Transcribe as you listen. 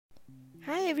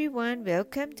everyone,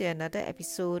 welcome to another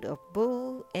episode of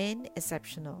Bold and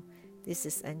Exceptional. This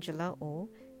is Angela O,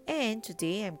 and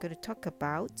today I'm going to talk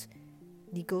about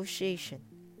negotiation.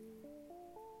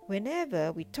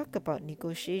 Whenever we talk about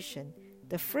negotiation,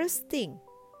 the first thing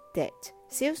that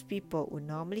salespeople would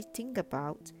normally think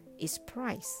about is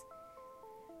price.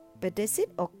 But does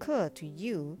it occur to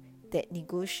you that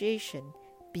negotiation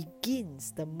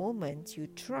begins the moment you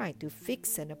try to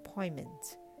fix an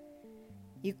appointment?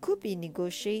 You could be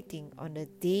negotiating on a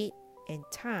date and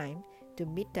time to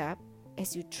meet up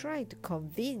as you try to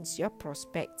convince your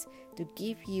prospect to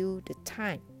give you the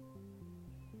time.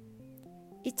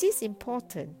 It is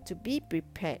important to be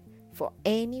prepared for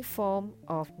any form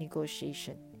of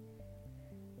negotiation.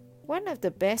 One of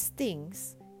the best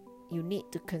things you need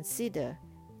to consider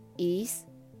is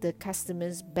the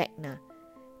customer's BACNA,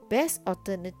 best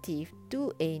alternative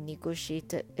to a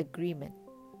negotiated agreement.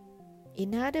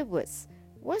 In other words,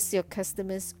 what's your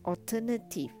customer's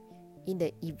alternative in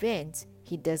the event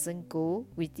he doesn't go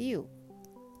with you?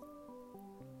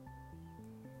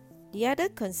 The other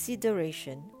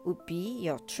consideration would be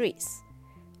your traits.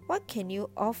 What can you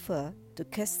offer to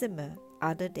customer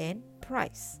other than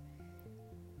price?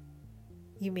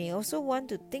 You may also want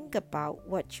to think about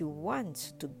what you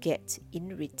want to get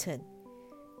in return.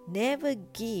 Never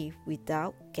give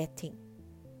without getting.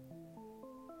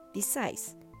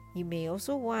 Besides, you may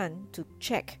also want to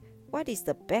check what is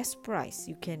the best price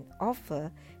you can offer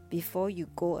before you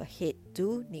go ahead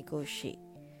to negotiate.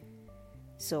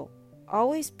 So,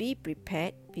 always be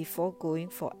prepared before going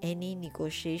for any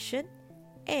negotiation,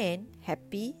 and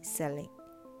happy selling.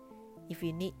 If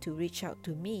you need to reach out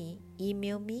to me,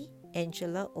 email me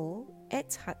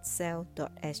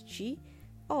angelao@heartsell.sg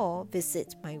or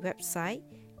visit my website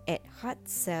at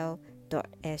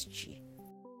heartsell.sg.